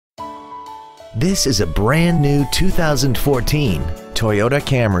This is a brand new 2014 Toyota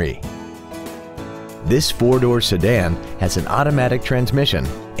Camry. This four-door sedan has an automatic transmission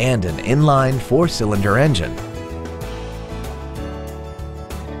and an inline four-cylinder engine.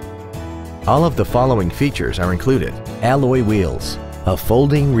 All of the following features are included: alloy wheels, a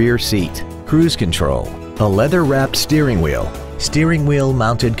folding rear seat, cruise control, a leather-wrapped steering wheel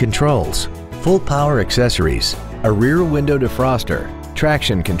mounted controls, full power accessories, a rear window defroster,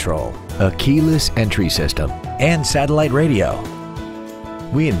 traction control, a keyless entry system, and satellite radio.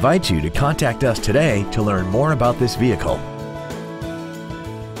 We invite you to contact us today to learn more about this vehicle.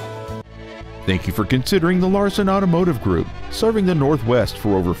 Thank you for considering the Larson Automotive Group, serving the Northwest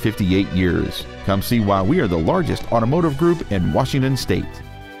for over 58 years. Come see why we are the largest automotive group in Washington State.